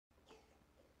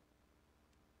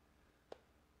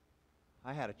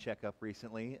I had a checkup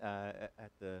recently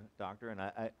at the doctor, and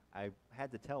I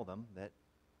had to tell them that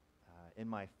in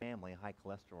my family, high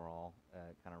cholesterol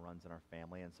kind of runs in our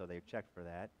family, and so they checked for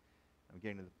that. I'm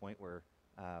getting to the point where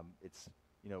it's,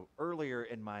 earlier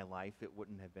in my life it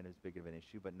wouldn't have been as big of an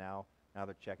issue, but now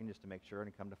they're checking just to make sure,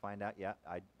 and come to find out, yeah,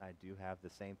 I do have the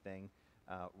same thing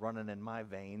running in my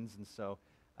veins, and so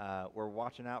we're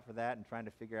watching out for that and trying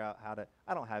to figure out how to.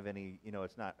 I don't have any,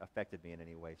 it's not affected me in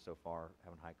any way so far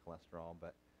having high cholesterol,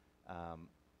 but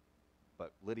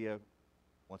Lydia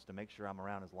wants to make sure I'm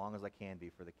around as long as I can be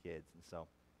for the kids, and so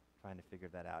trying to figure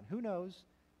that out. And who knows?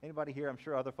 Anybody here? I'm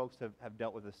sure other folks have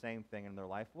dealt with the same thing in their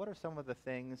life. What are some of the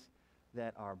things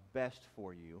that are best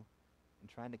for you in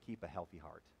trying to keep a healthy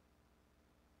heart?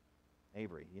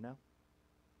 Avery,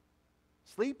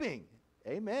 sleeping.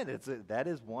 Amen. That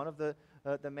is one of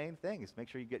the main things. Make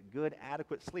sure you get good,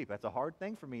 adequate sleep. That's a hard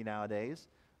thing for me nowadays,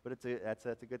 but that's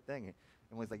a good thing.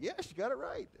 Everyone's like, yes, you got it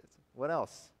right. What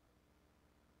else?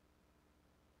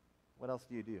 What else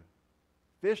do you do?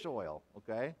 Fish oil,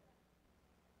 okay?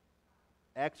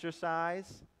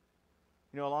 Exercise.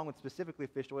 Along with specifically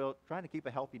fish oil, trying to keep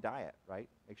a healthy diet, right?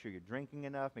 Make sure you're drinking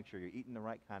enough. Make sure you're eating the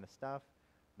right kind of stuff.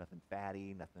 Nothing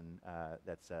fatty, nothing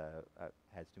that's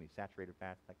has too many saturated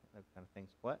fats, that kind of things.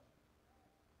 What?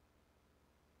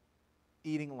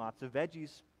 Eating lots of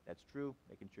veggies. That's true.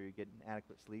 Making sure you're getting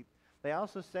adequate sleep. They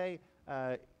also say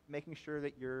making sure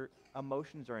that your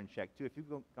emotions are in check, too. If you've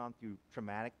gone through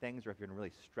traumatic things, or if you're in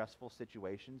really stressful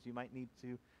situations, you might need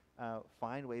to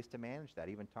find ways to manage that,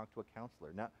 even talk to a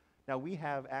counselor. Now, we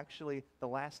have actually, the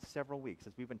last several weeks,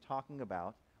 as we've been talking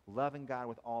about loving God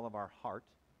with all of our heart,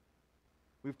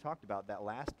 we've talked about that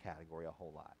last category a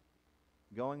whole lot.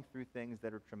 Going through things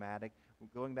that are traumatic,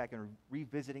 going back and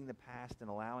revisiting the past and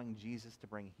allowing Jesus to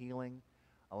bring healing,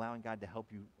 allowing God to help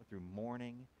you through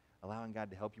mourning, allowing God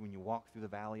to help you when you walk through the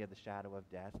valley of the shadow of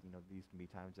death. These can be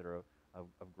times that are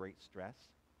of great stress.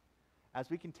 As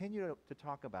we continue to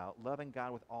talk about loving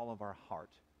God with all of our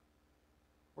heart,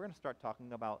 we're going to start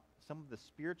talking about some of the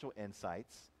spiritual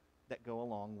insights that go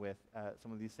along with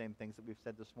some of these same things that we've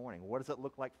said this morning. What does it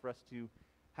look like for us to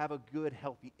have a good,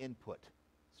 healthy input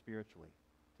spiritually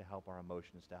to help our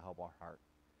emotions, to help our heart?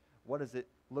 What does it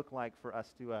look like for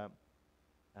us to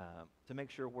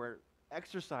make sure we're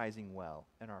exercising well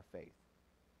in our faith?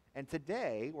 And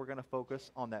today, we're going to focus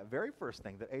on that very first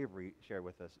thing that Avery shared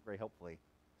with us very helpfully,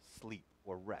 sleep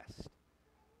or rest.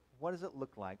 What does it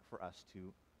look like for us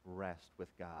to rest with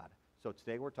God? So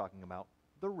today we're talking about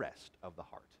the rest of the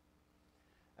heart.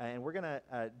 And we're going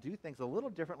to do things a little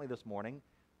differently this morning.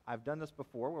 I've done this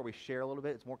before where we share a little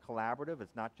bit. It's more collaborative.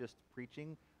 It's not just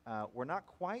preaching. We're not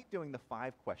quite doing the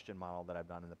 5-question model that I've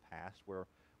done in the past, where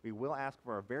we will ask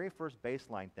for our very first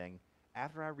baseline thing.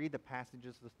 After I read the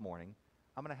passages this morning,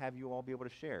 I'm going to have you all be able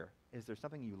to share. Is there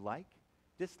something you like,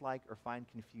 dislike, or find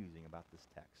confusing about this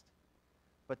text?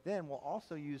 But then we'll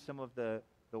also use some of the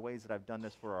ways that I've done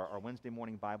this for our Wednesday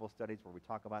morning Bible studies, where we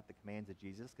talk about the commands of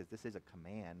Jesus, because this is a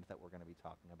command that we're going to be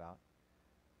talking about.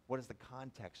 What is the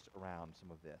context around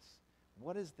some of this?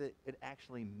 What does it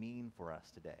actually mean for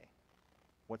us today?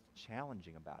 What's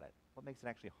challenging about it? What makes it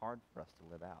actually hard for us to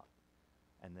live out?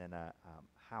 And then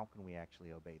how can we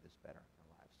actually obey this better in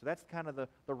our lives? So that's kind of the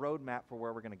roadmap for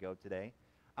where we're going to go today.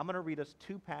 I'm going to read us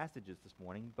 2 passages this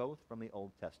morning, both from the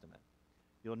Old Testament.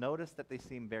 You'll notice that they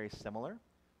seem very similar,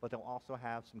 but they'll also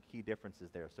have some key differences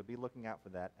there. So be looking out for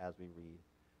that as we read.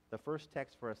 The first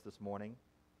text for us this morning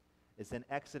is in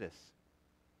Exodus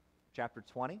chapter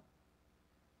 20,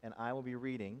 and I will be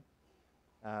reading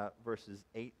verses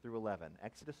 8 through 11.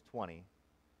 Exodus 20,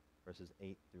 verses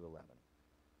 8 through 11.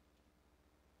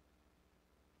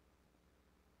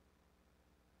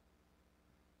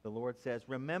 The Lord says,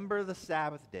 "Remember the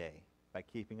Sabbath day by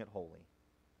keeping it holy.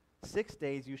 6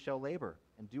 days you shall labor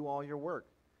and do all your work,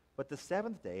 but the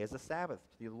 7th day is a Sabbath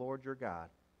to the Lord your God.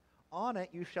 On it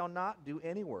you shall not do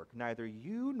any work, neither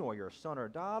you nor your son or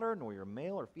daughter, nor your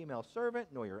male or female servant,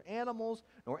 nor your animals,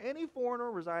 nor any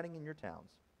foreigner residing in your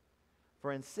towns.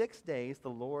 For in 6 days the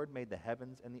Lord made the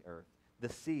heavens and the earth, the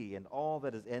sea, and all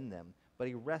that is in them, but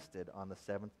he rested on the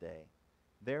 7th day.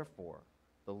 Therefore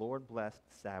the Lord blessed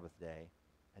the Sabbath day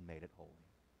and made it holy."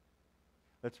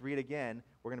 Let's read again.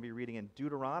 We're going to be reading in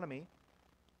Deuteronomy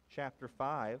chapter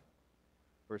 5,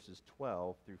 verses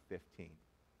 12 through 15.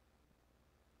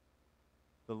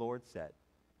 The Lord said,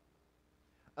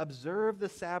 "Observe the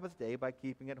Sabbath day by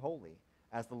keeping it holy,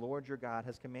 as the Lord your God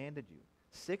has commanded you.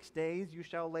 6 days you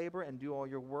shall labor and do all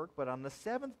your work, but on the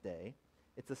 7th day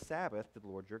it's a Sabbath to the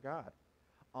Lord your God.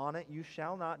 On it you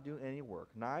shall not do any work,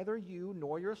 neither you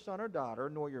nor your son or daughter,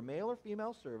 nor your male or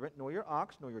female servant, nor your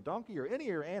ox, nor your donkey, or any of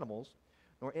your animals,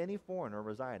 nor any foreigner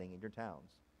residing in your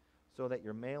towns, so that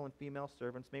your male and female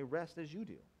servants may rest as you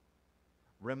do.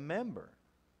 Remember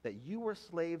that you were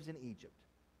slaves in Egypt.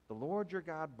 The Lord your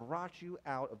God brought you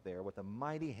out of there with a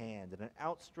mighty hand and an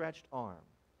outstretched arm.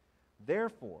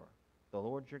 Therefore, the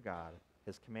Lord your God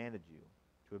has commanded you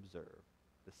to observe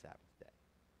the Sabbath day.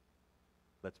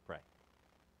 Let's pray.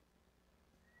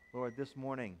 Lord, this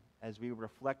morning, as we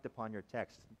reflect upon your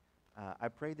text, I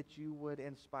pray that you would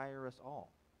inspire us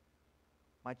all.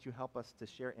 Might you help us to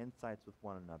share insights with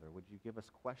one another? Would you give us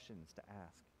questions to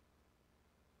ask?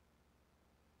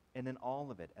 And in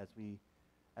all of it, as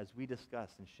we discuss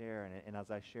and share, and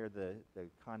as I share the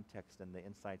context and the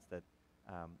insights that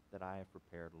I have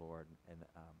prepared, Lord, and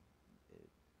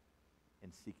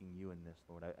in seeking you in this,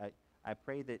 Lord, I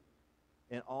pray that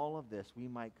in all of this we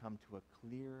might come to a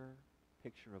clear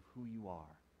picture of who you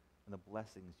are and the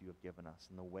blessings you have given us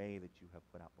and the way that you have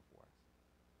put out before us.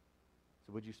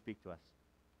 So would you speak to us?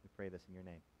 We pray this in your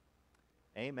name.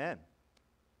 Amen.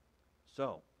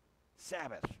 So,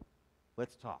 Sabbath.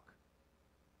 Let's talk.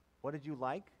 What did you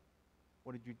like?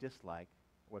 What did you dislike?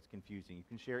 What's confusing? You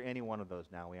can share any one of those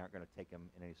now. We aren't going to take them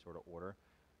in any sort of order.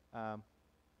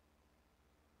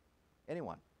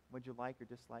 Anyone? What did you like or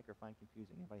dislike or find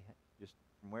confusing? Anybody? Just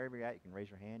from wherever you're at, you can raise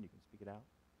your hand. You can speak it out.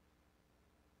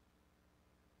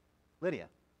 Lydia.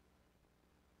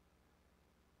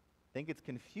 Think it's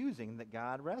confusing that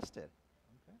God rested.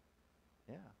 Okay.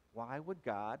 Yeah. Why would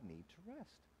God need to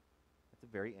rest? That's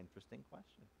a very interesting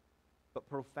question. But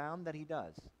profound that he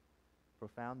does.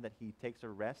 Profound that he takes a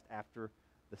rest after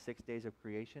the 6 days of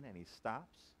creation and he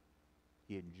stops,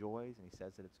 he enjoys, and he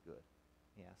says that it's good.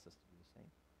 He asks us to do the same.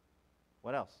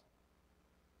 What else?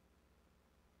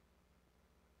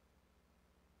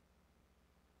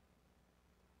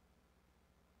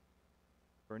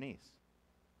 Bernice.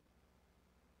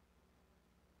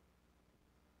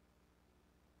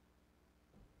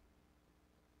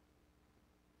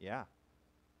 Yeah.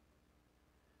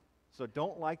 So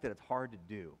don't like that it's hard to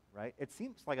do, right? It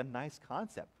seems like a nice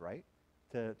concept, right?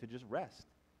 To just rest,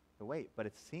 to wait. But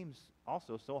it seems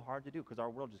also so hard to do because our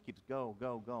world just keeps going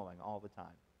all the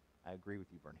time. I agree with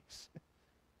you, Bernice.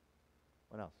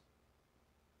 What else?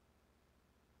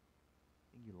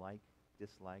 Thing you like,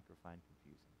 dislike, or find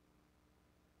confusing?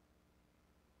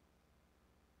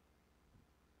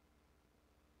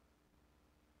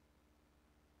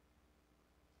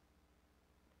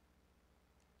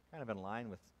 Kind of in line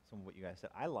with some of what you guys said.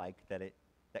 I like that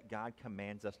God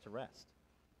commands us to rest.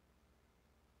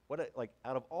 Like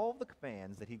out of all the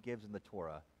commands that he gives in the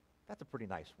Torah, that's a pretty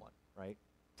nice one, right?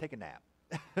 Take a nap.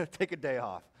 Take a day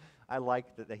off. I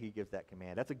like that he gives that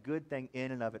command. That's a good thing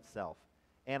in and of itself.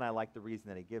 And I like the reason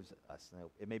that he gives us. Now,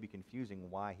 it may be confusing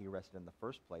why he rested in the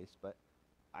first place, but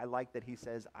I like that he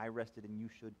says, I rested and you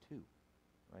should too,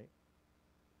 right?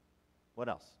 What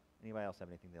else? Anybody else have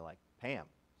anything they like? Pam,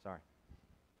 sorry.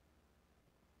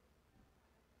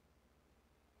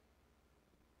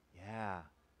 Yeah.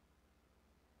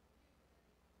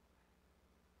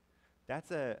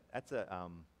 That's a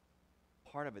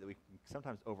part of it that we can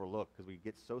sometimes overlook because we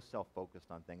get so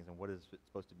self-focused on things and what is it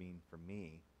supposed to mean for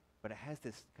me. But it has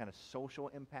this kind of social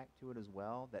impact to it as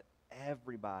well that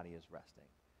everybody is resting.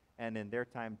 And in their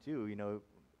time too,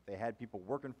 they had people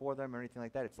working for them or anything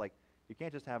like that. It's like you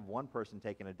can't just have one person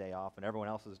taking a day off and everyone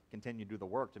else is continuing to do the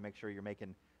work to make sure you're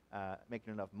making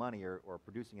enough money or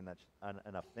producing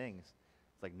enough things.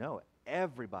 It's like, no,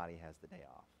 everybody has the day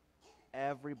off.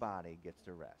 Everybody gets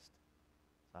to rest.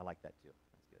 So I like that too.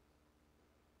 That's good.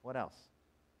 What else?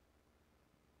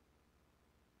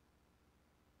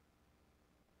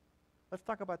 Let's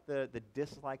talk about the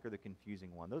dislike or the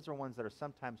confusing one. Those are ones that are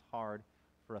sometimes hard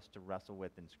for us to wrestle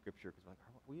with in Scripture because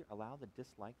are we allowed to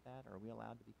dislike that? Or are we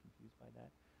allowed to be confused by that?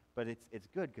 But it's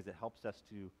good because it helps us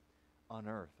to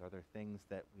unearth. Are there things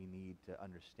that we need to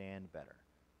understand better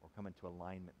or come into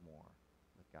alignment more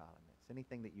with God in this?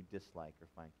 Anything that you dislike or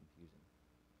find confusing?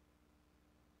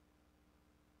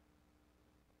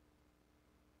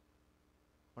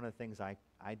 One of the things I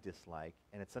dislike,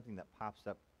 and it's something that pops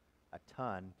up a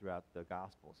ton throughout the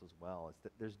Gospels as well, is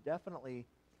that there's definitely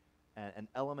an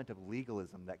element of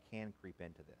legalism that can creep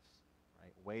into this,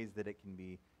 right? Ways that it can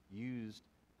be used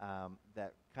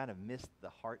that kind of miss the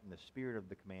heart and the spirit of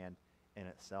the command in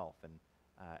itself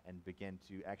and begin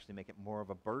to actually make it more of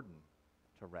a burden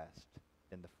to rest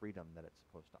than the freedom that it's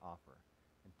supposed to offer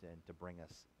and to bring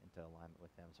us into alignment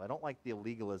with him. So I don't like the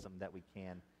legalism that we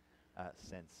can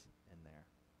sense in there.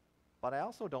 But I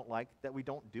also don't like that we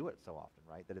don't do it so often,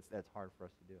 right? That it's hard for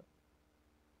us to do it.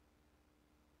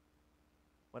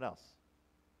 What else?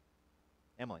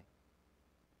 Emily.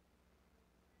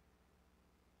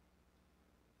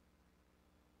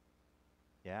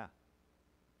 Yeah.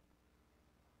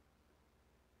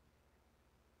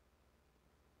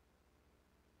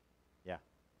 Yeah.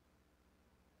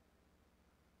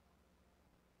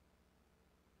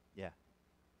 Yeah.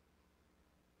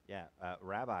 Yeah.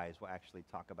 Rabbis will actually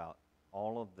talk about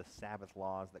all of the Sabbath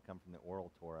laws that come from the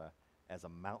oral Torah as a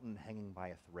mountain hanging by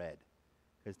a thread,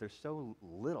 because there's so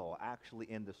little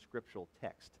actually in the scriptural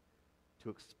text to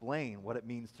explain what it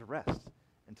means to rest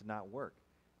and to not work.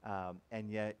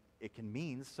 And yet it can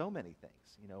mean so many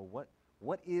things.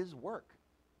 What is work?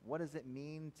 What does it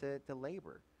mean to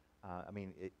labor?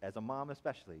 As a mom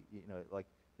especially, like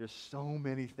there's so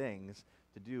many things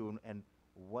to do, and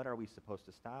what are we supposed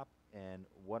to stop, and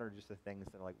what are just the things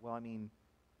that are like, well,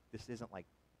 this isn't like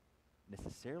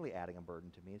necessarily adding a burden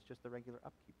to me. It's just the regular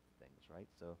upkeep of things, right?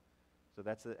 So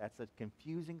that's a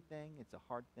confusing thing. It's a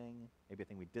hard thing. Maybe a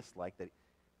thing we dislike that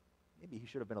maybe he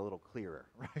should have been a little clearer,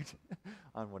 right,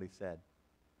 on what he said.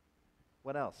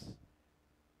 What else?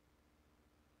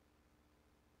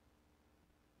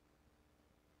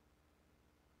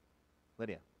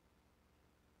 Lydia.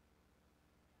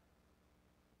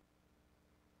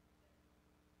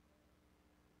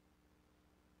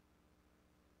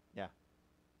 Yeah.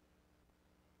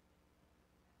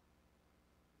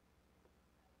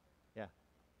 Yeah.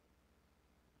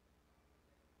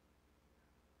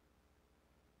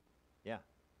 Yeah.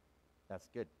 That's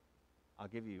good. I'll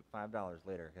give you $5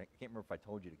 later. I can't remember if I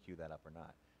told you to cue that up or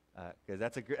not. Because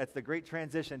that's the great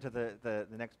transition to the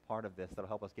next part of this that'll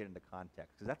help us get into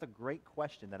context. Because that's a great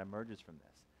question that emerges from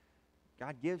this.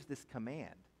 God gives this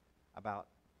command about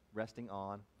resting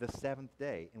on the seventh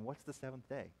day. And what's the seventh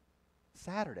day?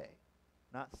 Saturday,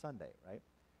 not Sunday, right?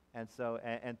 And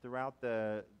throughout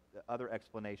the other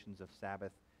explanations of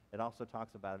Sabbath, it also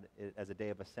talks about it as a day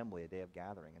of assembly, a day of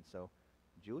gathering. And so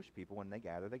Jewish people, when they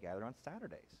gather on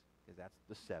Saturdays, because that's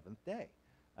the seventh day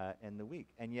in the week.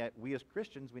 And yet, we as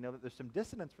Christians, we know that there's some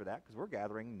dissonance for that, because we're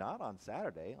gathering not on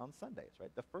Saturday, on Sundays, right?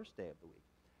 The first day of the week.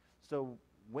 So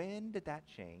when did that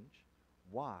change?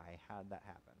 Why? How did that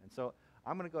happen? And so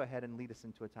I'm going to go ahead and lead us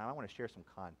into a time. I want to share some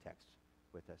context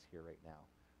with us here right now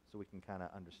so we can kind of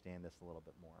understand this a little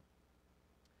bit more.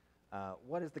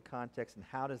 What is the context, and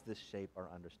how does this shape our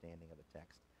understanding of the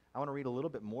text? I want to read a little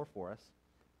bit more for us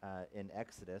in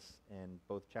Exodus, in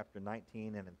both chapter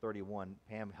 19 and in 31.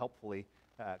 Pam helpfully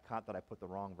caught that I put the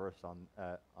wrong verse on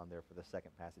there for the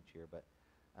second passage here, but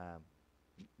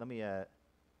let me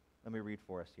read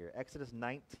for us here. Exodus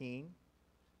 19,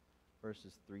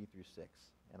 verses 3 through 6.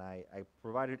 And I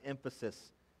provided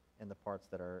emphasis in the parts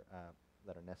that are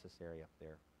necessary up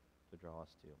there to draw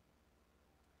us to.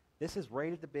 This is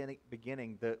right at the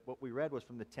beginning. What we read was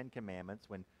from the Ten Commandments,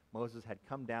 when Moses had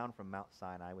come down from Mount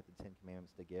Sinai with the Ten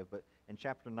Commandments to give. But in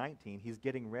chapter 19, he's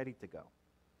getting ready to go.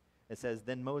 It says,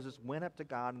 "Then Moses went up to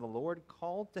God, and the Lord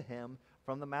called to him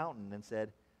from the mountain and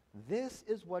said, 'This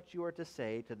is what you are to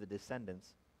say to the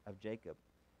descendants of Jacob,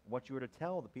 what you are to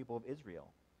tell the people of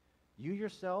Israel. You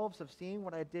yourselves have seen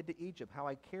what I did to Egypt, how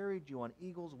I carried you on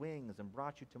eagle's wings and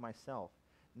brought you to myself.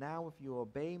 Now if you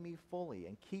obey me fully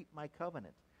and keep my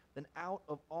covenant, then out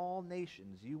of all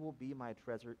nations you will be my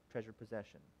treasured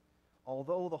possession.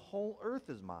 Although the whole earth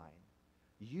is mine,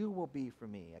 you will be for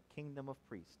me a kingdom of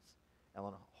priests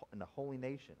and a holy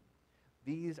nation.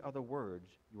 These are the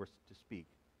words you are to speak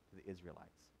to the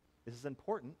Israelites.'" This is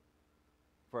important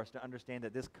for us to understand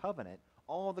that this covenant,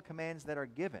 all the commands that are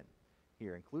given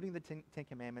here, including the Ten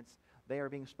Commandments, they are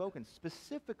being spoken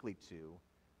specifically to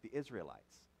the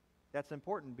Israelites. That's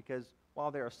important because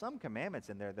while there are some commandments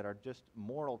in there that are just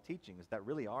moral teachings that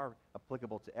really are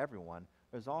applicable to everyone,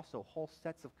 there's also whole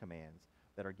sets of commands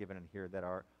that are given in here that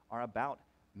are about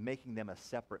making them a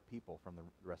separate people from the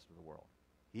rest of the world.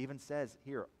 He even says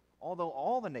here, although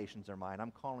all the nations are mine,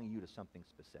 I'm calling you to something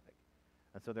specific.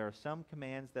 And so there are some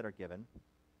commands that are given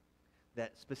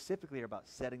that specifically are about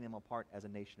setting them apart as a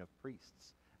nation of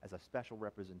priests, as a special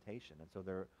representation. And so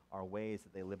there are ways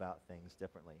that they live out things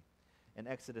differently. In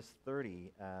Exodus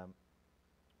 30,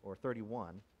 or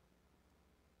 31,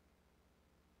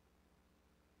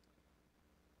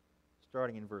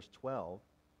 starting in verse 12,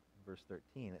 verse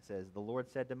 13, it says, "The Lord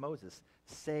said to Moses,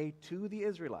 'Say to the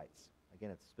Israelites,'"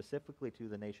 again, it's specifically to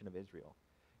the nation of Israel,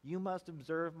 "'You must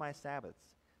observe my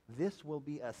Sabbaths. This will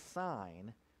be a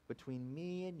sign between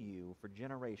me and you for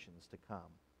generations to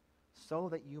come, so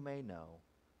that you may know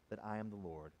that I am the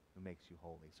Lord who makes you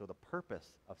holy.'" So the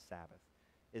purpose of Sabbath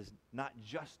is not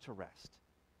just to rest,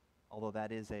 although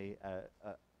that is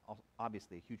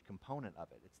obviously a huge component of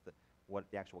it. It's what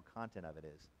the actual content of it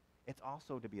is. It's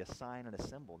also to be a sign and a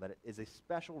symbol that it is a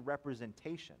special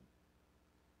representation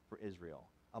for Israel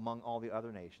among all the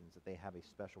other nations, that they have a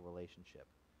special relationship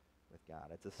with God.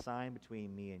 It's a sign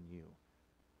between me and you.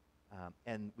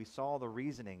 And we saw the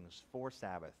reasonings for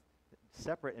Sabbath,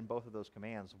 separate in both of those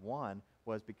commands. One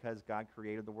was because God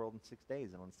created the world in 6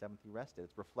 days, and on the seventh he rested.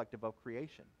 It's reflective of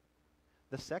creation.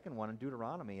 The second one, in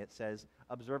Deuteronomy, it says,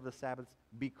 observe the Sabbaths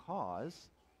because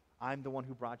I'm the one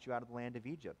who brought you out of the land of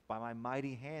Egypt by my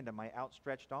mighty hand and my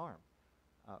outstretched arm.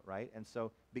 Right? And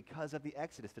so because of the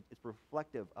Exodus, it's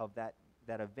reflective of that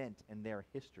event in their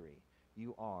history.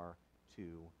 You are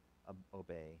to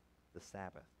obey the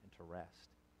Sabbath and to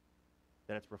rest.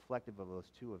 That it's reflective of those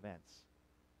two events.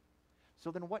 So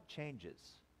then what changes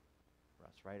for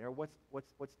us, right? Or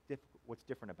what's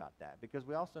different about that? Because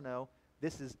we also know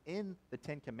this is in the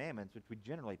Ten Commandments, which we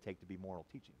generally take to be moral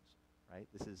teachings, right?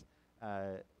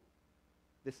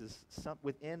 This is some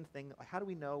within thing. How do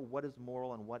we know what is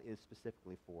moral and what is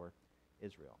specifically for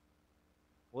Israel?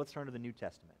 Well, let's turn to the New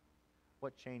Testament.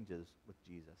 What changes with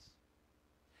Jesus?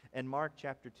 In Mark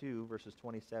chapter 2, verses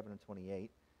 27 and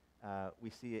 28, we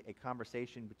see a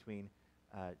conversation between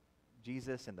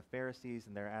Jesus and the Pharisees,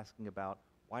 and they're asking about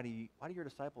why do your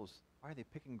disciples, why are they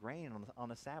picking grain on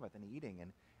the Sabbath and eating?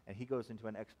 And he goes into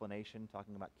an explanation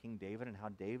talking about King David and how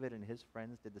David and his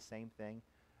friends did the same thing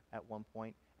at one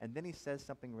point. And then he says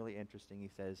something really interesting. He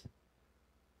says,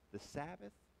 the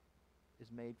Sabbath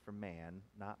is made for man,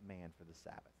 not man for the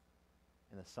Sabbath.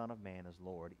 And the Son of Man is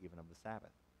Lord even of the Sabbath.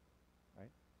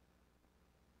 Right?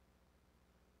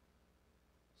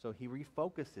 So he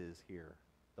refocuses here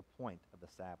the point of the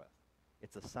Sabbath.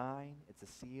 It's a sign, it's a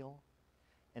seal,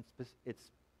 and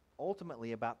it's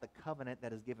ultimately about the covenant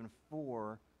that is given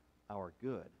for our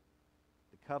good.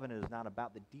 The covenant is not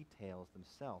about the details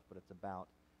themselves, but it's about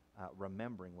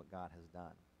remembering what God has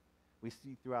done. We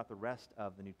see throughout the rest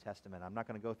of the New Testament, I'm not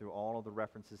going to go through all of the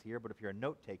references here, but if you're a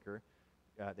note taker,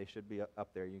 they should be up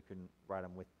there. You can write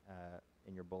them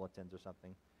in your bulletins or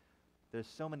something. There's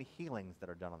so many healings that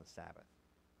are done on the Sabbath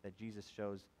that Jesus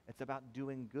shows it's about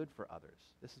doing good for others.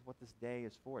 This is what this day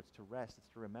is for. It's to rest.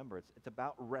 It's to remember. It's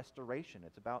about restoration.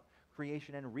 It's about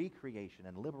creation and recreation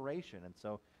and liberation. And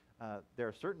so there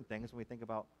are certain things when we think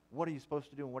about what are you supposed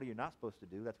to do and what are you not supposed to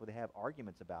do. That's what they have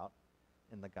arguments about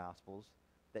in the Gospels,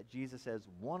 that Jesus says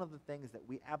one of the things that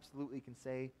we absolutely can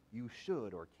say you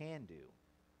should or can do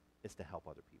is to help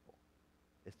other people,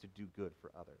 is to do good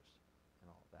for others and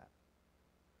all of that.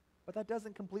 But that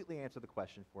doesn't completely answer the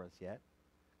question for us yet,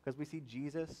 because we see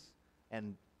Jesus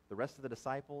and the rest of the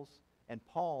disciples and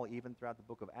Paul, even throughout the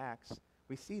book of Acts,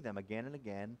 we see them again and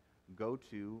again go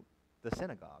to the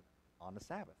synagogue on the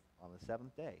Sabbath, on the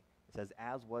seventh day. It says,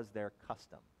 as was their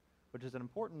custom, which is an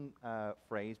important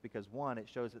phrase because, one, it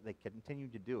shows that they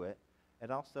continued to do it.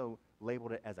 It also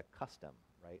labeled it as a custom,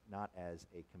 right, not as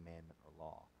a commandment or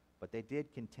law. But they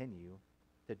did continue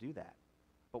to do that.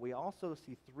 But we also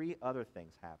see three other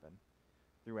things happen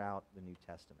throughout the New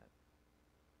Testament.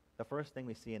 The first thing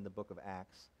we see in the book of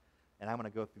Acts, and I'm going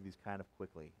to go through these kind of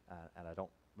quickly, and I don't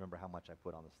remember how much I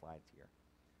put on the slides here.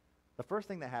 The first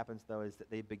thing that happens, though, is that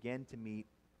they begin to meet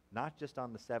not just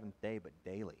on the seventh day, but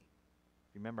daily.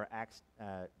 If you remember Acts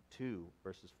 2,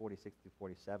 verses 46 through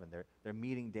 47, they're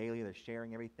meeting daily, they're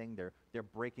sharing everything, they're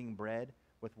breaking bread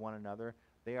with one another.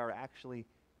 They are actually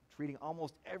treating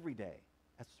almost every day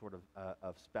as sort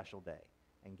of special day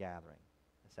and gathering,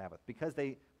 the Sabbath, because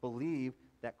they believe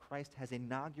that Christ has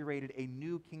inaugurated a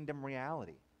new kingdom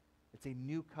reality. It's a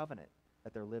new covenant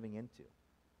that they're living into.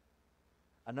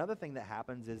 Another thing that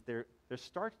happens is there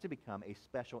starts to become a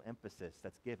special emphasis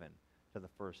that's given to the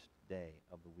first day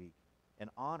of the week in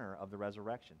honor of the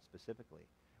resurrection specifically.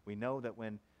 We know that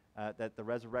when that the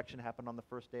resurrection happened on the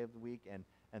first day of the week,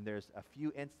 and there's a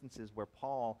few instances where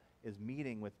Paul is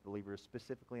meeting with believers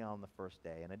specifically on the first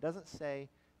day. And it doesn't say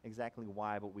exactly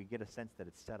why, but we get a sense that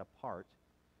it's set apart,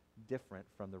 different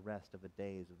from the rest of the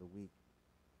days of the week.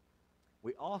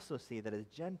 We also see that as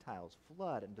Gentiles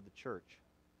flood into the church,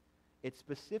 it's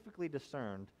specifically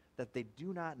discerned that they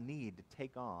do not need to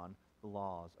take on the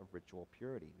laws of ritual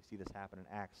purity. We see this happen in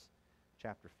Acts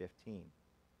chapter 15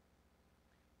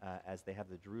 as they have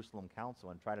the Jerusalem council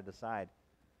and try to decide,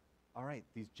 all right,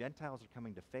 these Gentiles are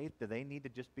coming to faith. Do they need to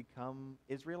just become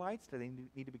Israelites? Do they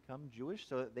need to become Jewish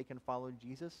so that they can follow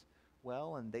Jesus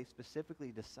well? And they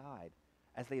specifically decide,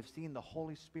 as they have seen the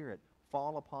Holy Spirit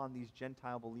fall upon these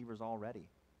Gentile believers already,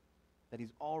 that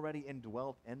he's already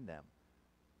indwelt in them.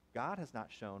 God has not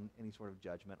shown any sort of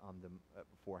judgment on them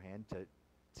beforehand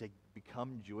to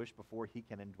become Jewish before he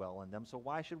can indwell in them, so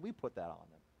why should we put that on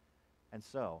them? And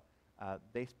so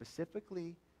they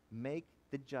specifically make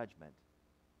the judgment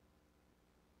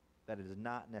that it is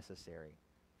not necessary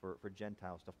for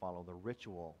Gentiles to follow the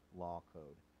ritual law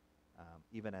code,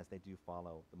 even as they do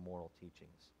follow the moral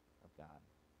teachings of God.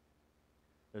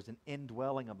 There's an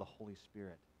indwelling of the Holy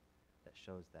Spirit that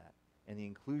shows that, and the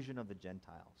inclusion of the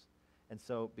Gentiles. And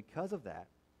so because of that,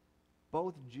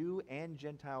 both Jew and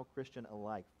Gentile Christian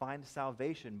alike find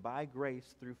salvation by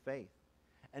grace through faith.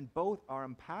 And both are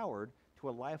empowered to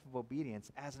a life of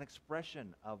obedience as an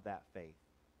expression of that faith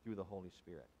through the Holy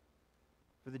Spirit.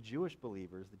 For the Jewish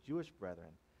believers, the Jewish brethren,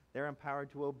 they're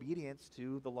empowered to obedience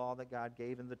to the law that God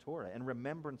gave in the Torah and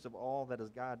remembrance of all that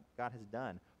God has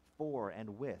done for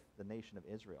and with the nation of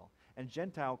Israel. And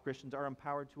Gentile Christians are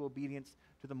empowered to obedience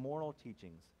to the moral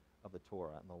teachings of the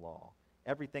Torah and the law.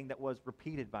 Everything that was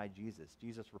repeated by Jesus.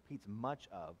 Jesus repeats much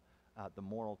of the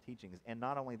moral teachings. And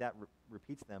not only that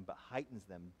repeats them, but heightens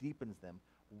them, deepens them,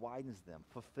 widens them,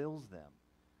 fulfills them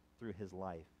through his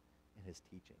life and his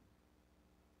teaching.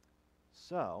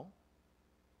 So,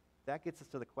 that gets us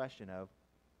to the question of,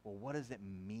 well, what does it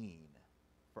mean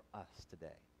for us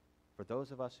today? For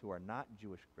those of us who are not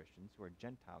Jewish Christians, who are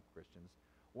Gentile Christians,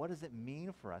 what does it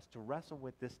mean for us to wrestle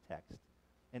with this text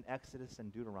in Exodus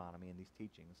and Deuteronomy and these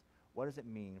teachings? What does it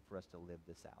mean for us to live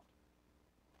this out?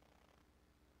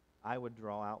 I would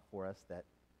draw out for us that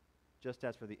just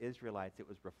as for the Israelites, it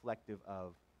was reflective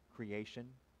of creation,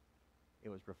 it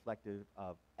was reflective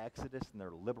of Exodus and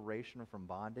their liberation from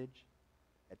bondage.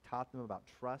 It taught them about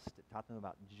trust. It taught them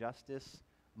about justice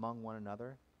among one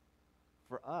another.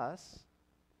 For us,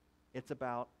 it's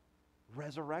about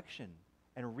resurrection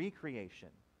and recreation,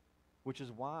 which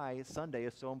is why Sunday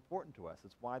is so important to us.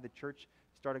 It's why the church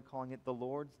started calling it the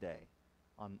Lord's Day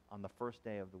on the first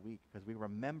day of the week, because we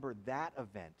remember that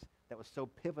event that was so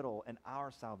pivotal in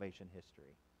our salvation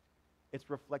history. It's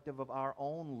reflective of our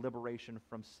own liberation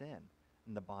from sin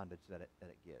and the bondage that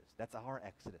it gives. That's our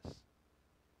exodus.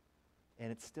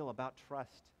 And it's still about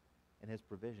trust and his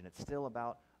provision. It's still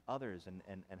about others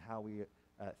and how we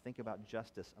think about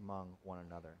justice among one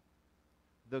another.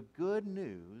 The good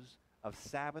news of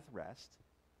Sabbath rest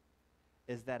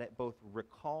is that it both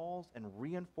recalls and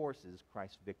reinforces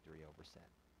Christ's victory over sin.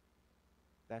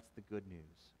 That's the good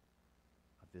news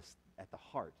of this at the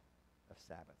heart of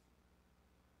Sabbath.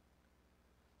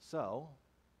 So,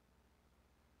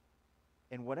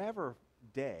 in whatever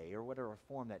day or whatever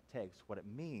form that takes, what it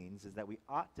means is that we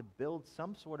ought to build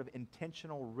some sort of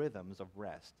intentional rhythms of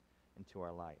rest into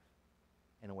our life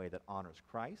in a way that honors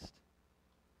Christ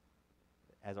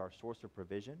as our source of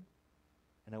provision,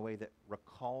 in a way that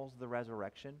recalls the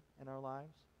resurrection in our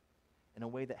lives, in a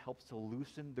way that helps to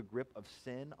loosen the grip of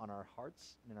sin on our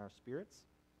hearts and in our spirits,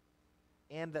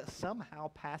 and that somehow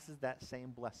passes that same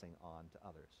blessing on to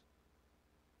others.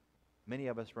 Many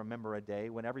of us remember a day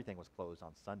when everything was closed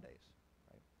on Sundays,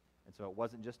 right? And so it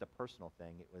wasn't just a personal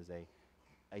thing, it was a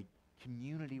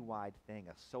community-wide thing,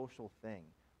 a social thing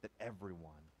that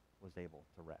everyone was able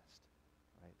to rest,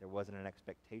 right? There wasn't an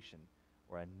expectation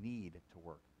or a need to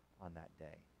work on that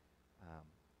day.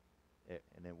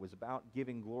 And it was about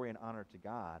giving glory and honor to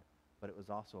God, but it was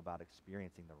also about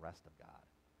experiencing the rest of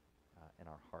God in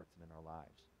our hearts and in our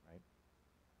lives, right?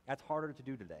 That's harder to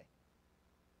do today.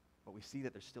 But we see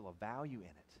that there's still a value in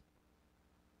it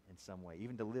in some way,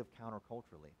 even to live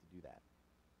counterculturally to do that.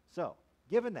 So,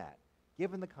 given that,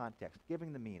 given the context,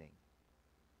 given the meaning,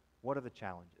 what are the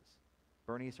challenges?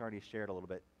 Bernice already shared a little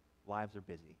bit. Lives are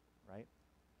busy, right?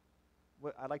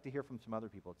 I'd like to hear from some other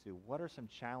people too. What are some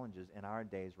challenges in our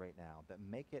days right now that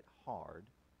make it hard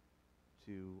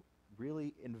to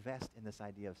really invest in this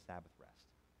idea of Sabbath rest?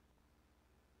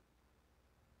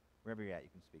 Wherever you're at, you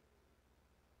can speak.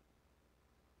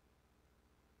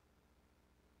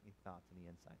 Any thoughts, any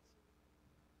insights?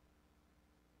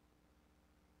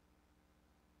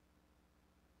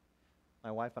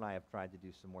 My wife and I have tried to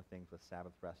do some more things with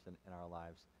Sabbath rest in our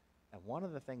lives. And one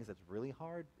of the things that's really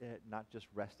hard, not just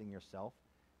resting yourself,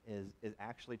 is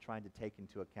actually trying to take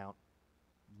into account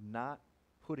not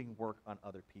putting work on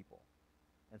other people.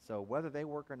 And so whether they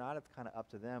work or not, it's kind of up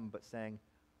to them, but saying,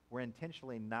 we're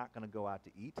intentionally not going to go out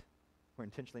to eat. We're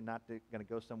intentionally not going to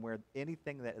go somewhere,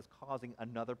 anything that is causing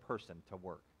another person to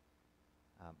work.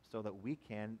 So that we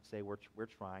can say we're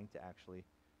trying to actually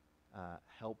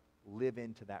help live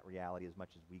into that reality as much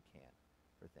as we can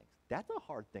for things. That's a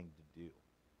hard thing to do.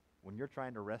 When you're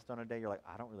trying to rest on a day, you're like,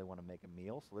 I don't really want to make a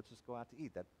meal, so let's just go out to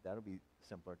eat. That'll be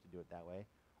simpler to do it that way.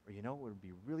 Or, it would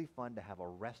be really fun to have a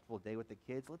restful day with the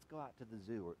kids. Let's go out to the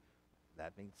zoo. Or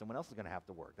that means someone else is going to have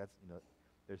to work.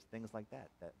 There's things like that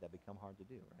become hard to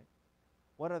do, right?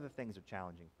 What other things are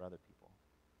challenging for other people?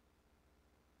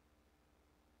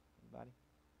 Anybody?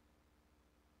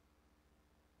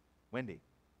 Wendy?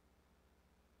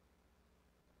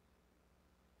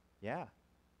 Yeah.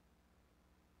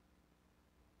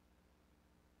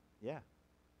 Yeah.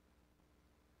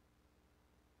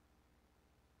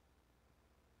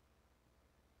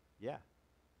 Yeah.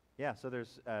 Yeah, so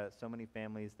there's so many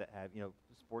families that have,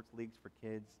 sports leagues for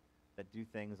kids that do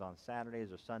things on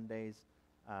Saturdays or Sundays,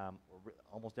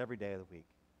 almost every day of the week.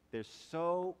 There's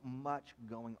so much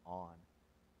going on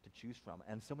to choose from,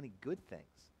 and so many good things.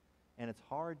 And it's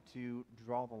hard to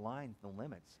draw the lines, the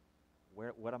limits.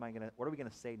 What are we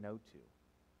gonna say no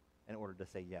to in order to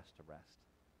say yes to rest?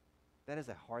 That is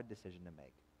a hard decision to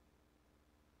make.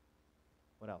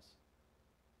 What else?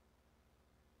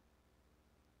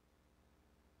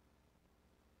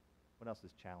 What else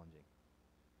is challenging?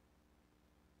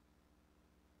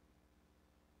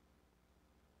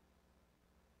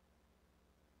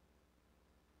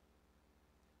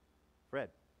 Fred.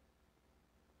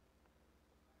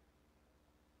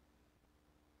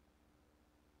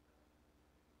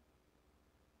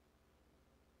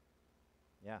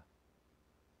 Yeah.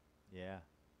 Yeah.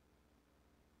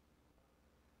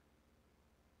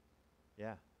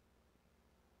 Yeah.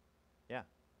 Yeah.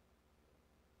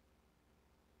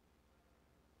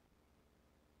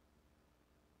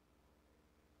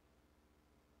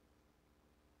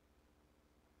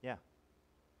 Yeah.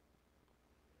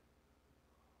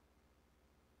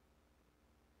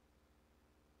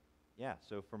 Yeah.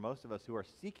 So for most of us who are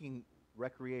seeking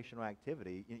recreational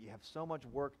activity, you have so much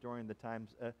work during the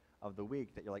times of the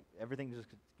week that you're like everything just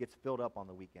gets filled up on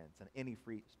the weekends and any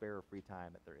free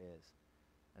time that there is.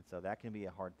 And so that can be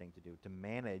a hard thing to do to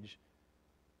manage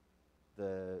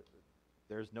the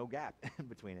there's no gap in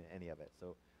between any of it.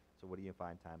 So what do you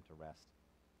find time to rest?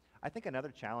 I think another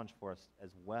challenge for us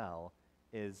as well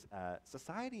is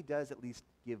society does at least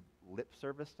give lip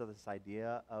service to this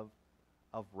idea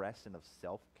of rest and of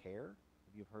self-care.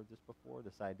 Have you heard this before?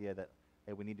 This idea that,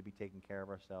 hey, we need to be taking care of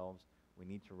ourselves, we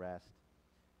need to rest.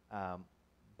 Um,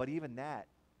 but even that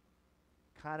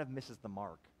kind of misses the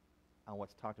mark on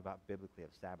what's talked about biblically of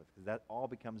Sabbath, because that all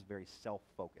becomes very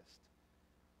self-focused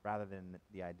rather than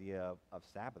the idea of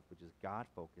Sabbath, which is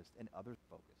God-focused and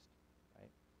others-focused, right?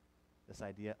 This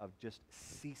idea of just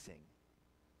ceasing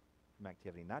from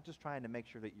activity, not just trying to make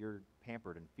sure that you're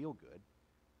pampered and feel good.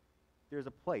 There's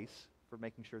a place for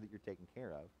making sure that you're taken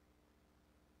care of,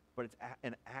 but it's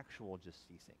an actual just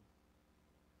ceasing,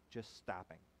 just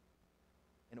stopping,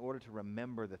 in order to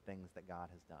remember the things that God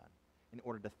has done, in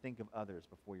order to think of others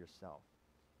before yourself,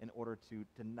 in order to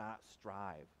not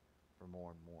strive for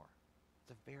more and more.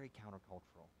 It's a very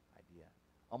countercultural idea.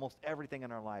 Almost everything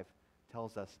in our life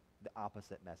tells us the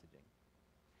opposite messaging.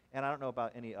 And I don't know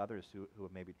about any others who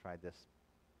have maybe tried this.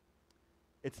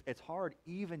 It's hard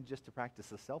even just to practice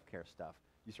the self-care stuff.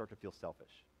 You start to feel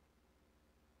selfish.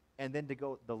 And then to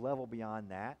go the level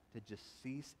beyond that, to just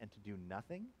cease and to do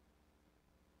nothing,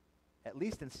 at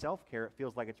least in self-care, it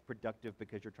feels like it's productive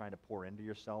because you're trying to pour into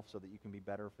yourself so that you can be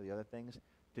better for the other things.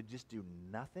 To just do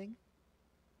nothing,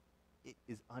 it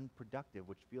is unproductive,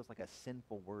 which feels like a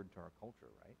sinful word to our culture,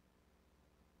 right?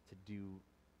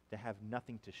 To have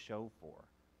nothing to show for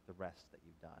the rest that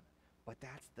you've done. But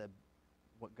that's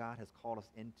what God has called us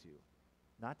into.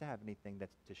 Not to have anything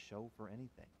that's to show for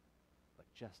anything, but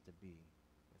just to be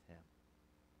with him.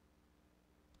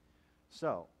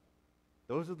 So,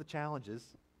 those are the challenges.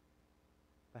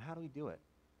 But how do we do it?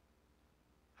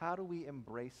 How do we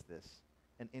embrace this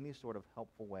in any sort of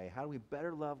helpful way? How do we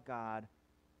better love God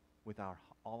with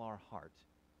all our heart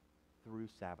through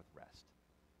Sabbath rest?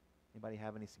 Anybody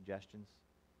have any suggestions?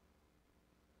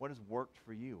 What has worked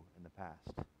for you in the past,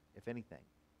 if anything?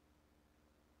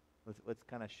 Let's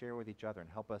kind of share with each other and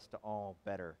help us to all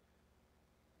better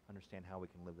understand how we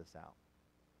can live this out.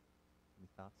 Any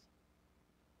thoughts?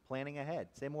 Planning ahead.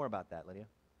 Say more about that, Lydia.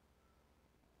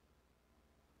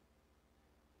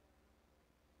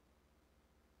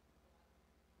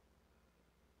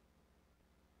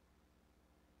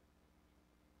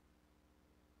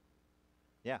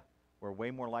 Yeah, we're way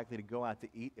more likely to go out to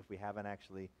eat if we haven't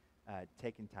actually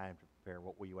taken time to prepare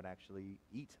what we would actually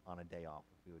eat on a day off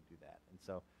if we would do that. And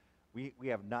so we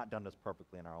have not done this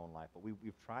perfectly in our own life, but we've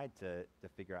tried to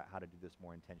figure out how to do this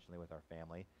more intentionally with our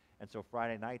family. And so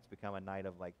Friday nights become a night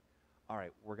of like, all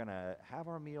right, we're going to have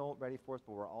our meal ready for us,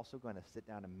 but we're also going to sit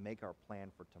down and make our plan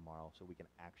for tomorrow so we can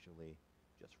actually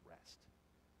just rest.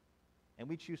 And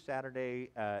we choose Saturday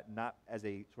not as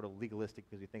a sort of legalistic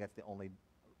because we think that's the only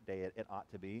day it ought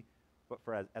to be, but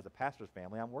for as a pastor's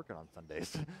family, I'm working on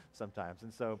Sundays sometimes.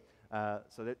 And so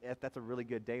that's a really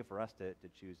good day for us to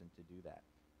choose and to do that.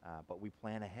 But we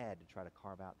plan ahead to try to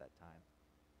carve out that time.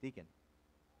 Deacon.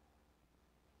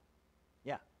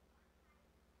 Yeah.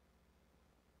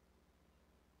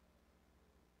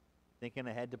 Thinking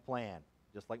ahead to plan.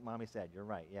 Just like Mommy said. You're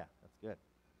right. Yeah, that's good.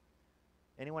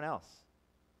 Anyone else?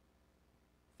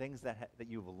 Things that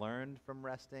you've learned from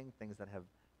resting, things that have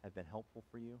have been helpful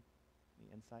for you? Any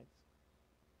insights?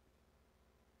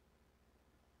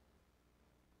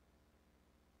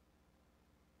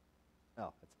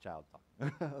 Oh, it's a child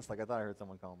talking. It's like I thought I heard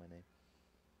someone call my name.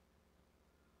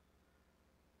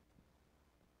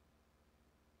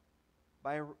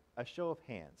 By a show of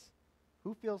hands,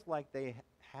 who feels like they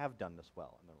have done this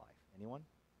well in their life? Anyone?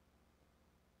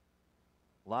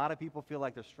 A lot of people feel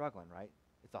like they're struggling, right?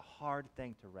 It's a hard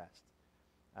thing to rest.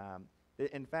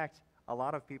 In fact, a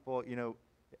lot of people,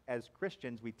 as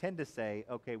Christians, we tend to say,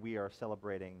 okay, we are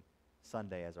celebrating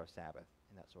Sunday as our Sabbath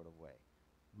in that sort of way.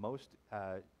 Most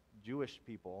Jewish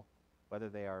people, whether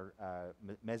they are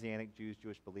Messianic Jews,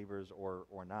 Jewish believers,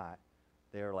 or not,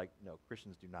 they're like, no,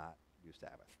 Christians do not do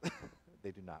Sabbath. They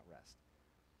do not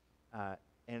rest.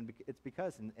 And it's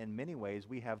because in many ways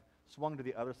we have swung to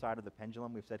the other side of the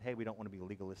pendulum. We've said, hey, we don't want to be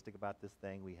legalistic about this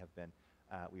thing. We've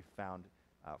found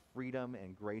freedom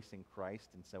and grace in Christ,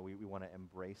 and so we want to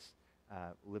embrace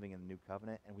living in the new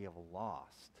covenant, and we have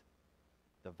lost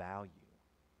the value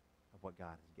of what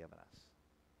God has given us.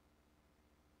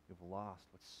 We've lost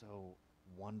what's so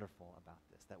wonderful about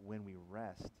this, that when we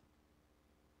rest,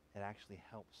 it actually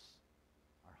helps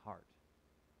our heart.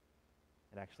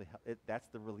 That's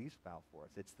the release valve for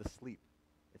us. It's the sleep.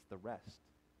 It's the rest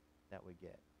that we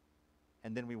get.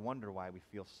 And then we wonder why we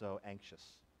feel so anxious.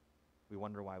 We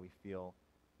wonder why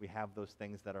we have those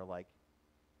things that are like,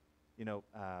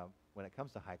 when it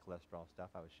comes to high cholesterol stuff,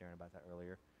 I was sharing about that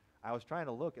earlier. I was trying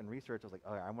to look and research. I was like,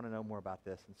 I want to know more about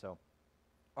this. And so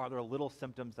are there little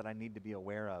symptoms that I need to be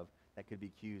aware of that could be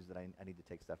cues that I need to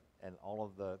take stuff? And all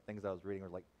of the things I was reading were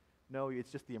like, no,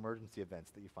 it's just the emergency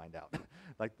events that you find out,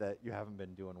 like that you haven't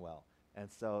been doing well.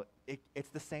 And so it's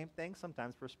the same thing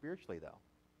sometimes for spiritually, though.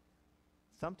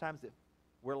 Sometimes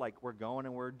we're going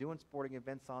and we're doing sporting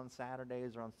events on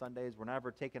Saturdays or on Sundays. We're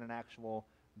never taking an actual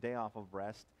day off of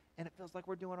rest, and it feels like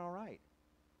we're doing all right.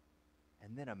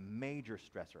 And then a major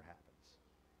stressor happens,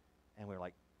 and we're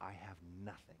like, I have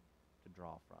nothing to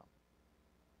draw from.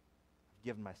 I've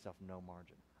given myself no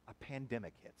margin. A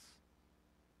pandemic hits,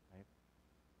 right?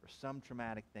 Or some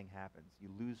traumatic thing happens. You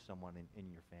lose someone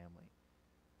in your family.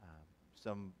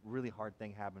 Some really hard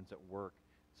thing happens at work,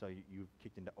 so you've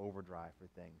kicked into overdrive for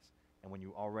things. And when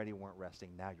you already weren't resting,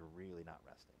 now you're really not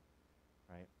resting,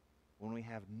 right? When we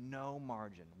have no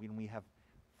margin, when we have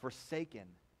forsaken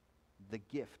the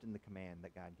gift and the command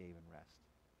that God gave in rest,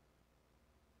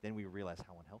 then we realize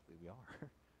how unhealthy we are.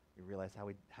 We realize how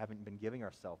we haven't been giving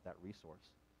ourselves that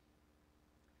resource.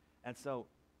 And so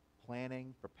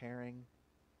planning, preparing,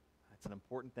 it's an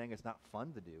important thing. It's not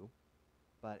fun to do,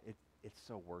 but it's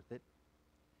so worth it.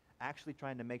 Actually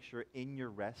trying to make sure in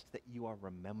your rest that you are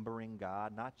remembering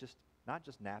God, not just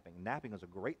napping. Napping is a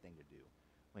great thing to do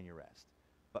when you rest.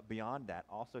 But beyond that,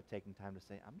 also taking time to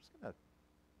say, I'm just going to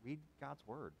read God's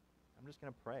word. I'm just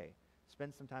going to pray.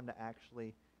 Spend some time to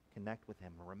actually connect with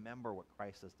him and remember what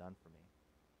Christ has done for me.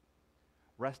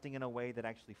 Resting in a way that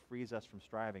actually frees us from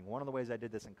striving. One of the ways I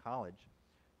did this in college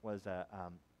was,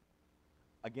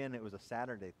 again, it was a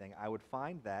Saturday thing. I would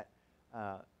find that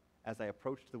as I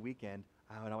approached the weekend,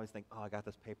 I would always think, I got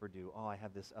this paper due. I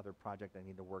have this other project I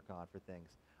need to work on for things.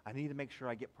 I need to make sure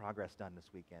I get progress done this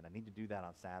weekend. I need to do that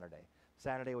on Saturday.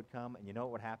 Saturday would come, and you know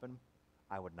what would happen?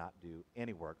 I would not do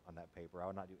any work on that paper. I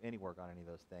would not do any work on any of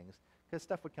those things because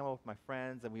stuff would come up with my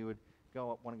friends, and we would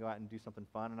want to go out and do something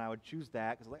fun, and I would choose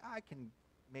that because I can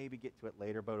maybe get to it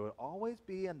later, but it would always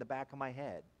be in the back of my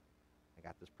head. I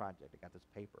got this project. I got this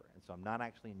paper. And so I'm not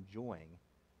actually enjoying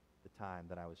the time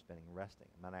that I was spending resting.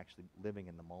 I'm not actually living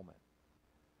in the moment.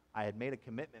 I had made a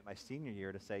commitment my senior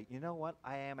year to say, you know what,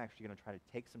 I am actually going to try to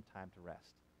take some time to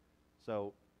rest.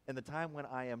 So in the time when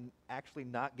I am actually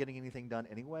not getting anything done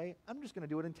anyway, I'm just going to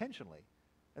do it intentionally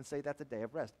and say that's a day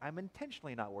of rest. I'm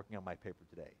intentionally not working on my paper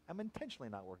today. I'm intentionally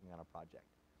not working on a project.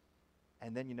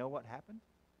 And then you know what happened?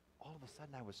 All of a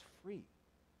sudden I was free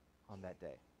on that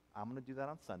day. I'm going to do that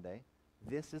on Sunday.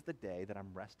 This is the day that I'm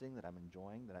resting, that I'm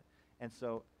enjoying. And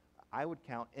so I would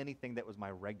count anything that was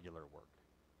my regular work.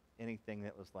 Anything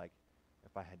that was like,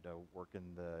 if I had to work in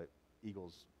the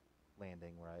Eagles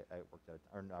Landing where I worked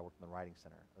I worked in the writing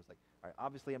center. I was like, all right,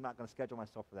 obviously I'm not going to schedule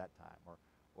myself for that time,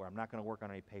 or I'm not going to work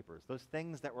on any papers. Those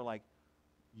things that were like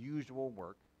usual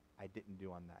work, I didn't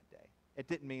do on that day. It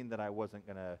didn't mean that I wasn't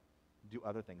going to do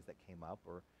other things that came up,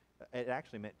 or it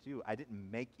actually meant too, I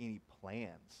didn't make any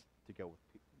plans to go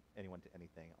with anyone to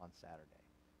anything on Saturday.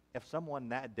 If someone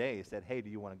that day said, hey, do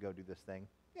you want to go do this thing?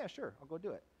 Yeah, sure, I'll go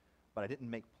do it. But I didn't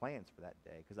make plans for that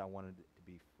day because I wanted it to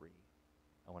be free.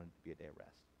 I wanted it to be a day of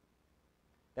rest.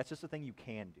 That's just a thing you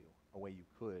can do, a way you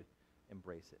could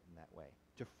embrace it in that way.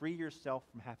 To free yourself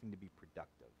from having to be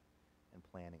productive and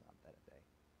planning on that day.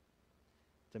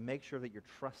 to make sure that you're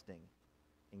trusting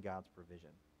in God's provision.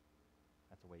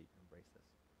 That's a way you can embrace this.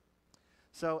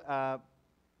 So,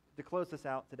 to close this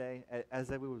out today,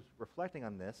 as I was reflecting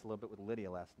on this a little bit with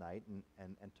Lydia last night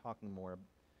and talking more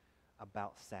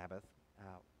about Sabbath,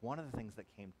 one of the things that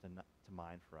came to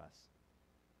mind for us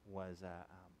was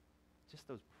just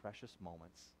those precious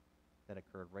moments that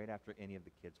occurred right after any of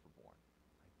the kids were born.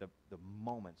 Like the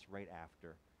moments right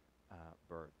after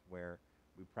birth where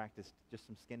we practiced just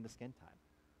some skin-to-skin time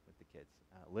with the kids.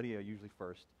 Lydia usually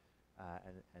first,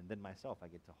 and then myself, I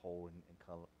get to hold and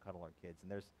cuddle our kids. And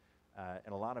there's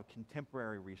and a lot of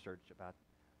contemporary research about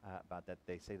that.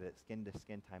 They say that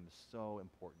skin-to-skin time is so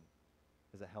important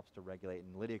because it helps to regulate.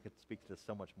 And Lydia could speak to this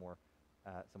so much more,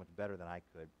 so much better than I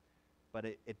could. But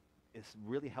it is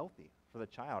really healthy for the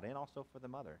child and also for the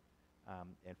mother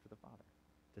and for the father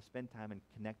to spend time in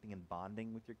connecting and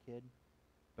bonding with your kid.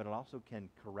 But it also can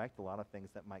correct a lot of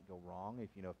things that might go wrong.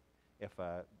 If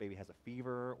a baby has a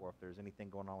fever or if there's anything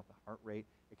going on with the heart rate,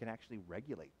 it can actually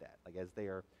regulate that. Like as they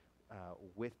are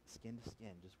with skin to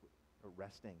skin, just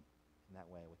resting in that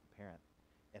way with the parent,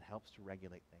 it helps to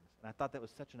regulate things. And I thought that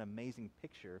was such an amazing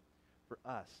picture for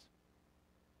us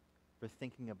for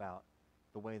thinking about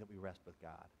the way that we rest with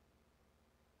God.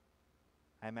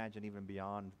 I imagine even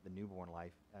beyond the newborn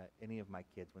life, any of my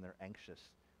kids, when they're anxious,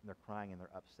 and they're crying and they're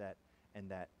upset,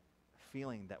 and that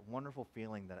feeling, that wonderful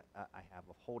feeling that I have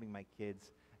of holding my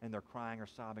kids, and they're crying or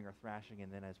sobbing or thrashing,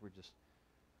 and then as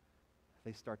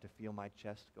they start to feel my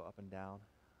chest go up and down,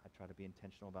 I try to be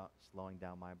intentional about slowing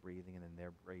down my breathing, and then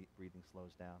their breathing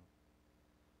slows down.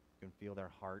 You can feel their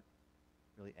heart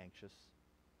really anxious,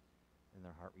 and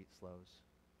their heart rate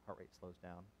slows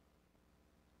down.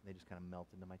 They just kind of melt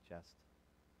into my chest.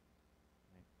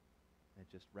 Right? And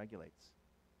it just regulates.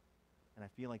 And I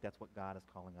feel like that's what God is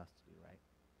calling us to do, right?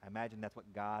 I imagine that's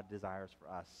what God desires for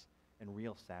us in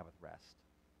real Sabbath rest,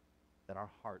 that our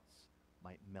hearts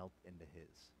might melt into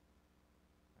His,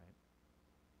 right?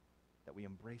 That we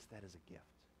embrace that as a gift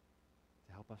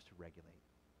to help us to regulate.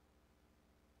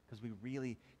 Because we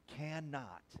really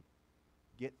cannot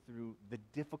get through the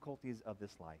difficulties of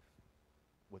this life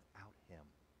without Him.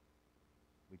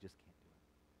 We just can't do it.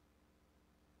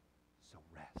 So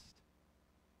rest.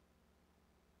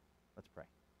 Let's pray.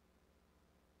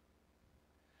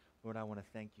 Lord, I want to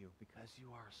thank you because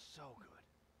you are so good.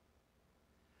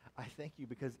 I thank you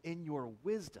because in your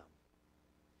wisdom,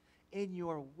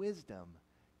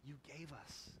 you gave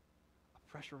us a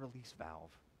pressure release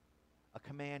valve, a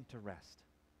command to rest.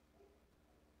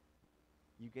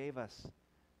 You gave us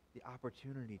the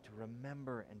opportunity to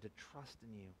remember and to trust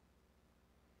in you.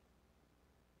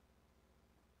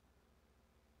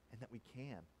 And that we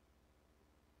can.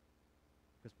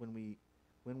 Because when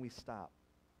we stop,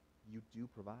 you do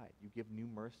provide. You give new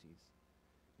mercies.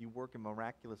 You work in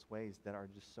miraculous ways that are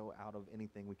just so out of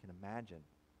anything we can imagine.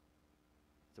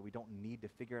 So we don't need to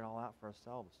figure it all out for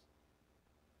ourselves.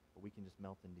 But we can just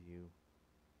melt into you.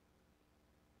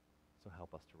 So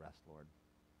help us to rest, Lord,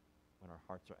 when our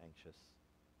hearts are anxious,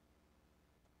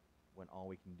 when all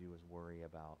we can do is worry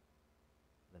about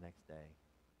the next day.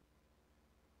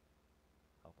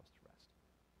 Help us to rest.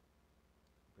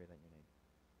 I pray that in your name.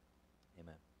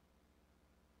 Amen.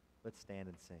 Let's stand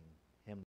and sing.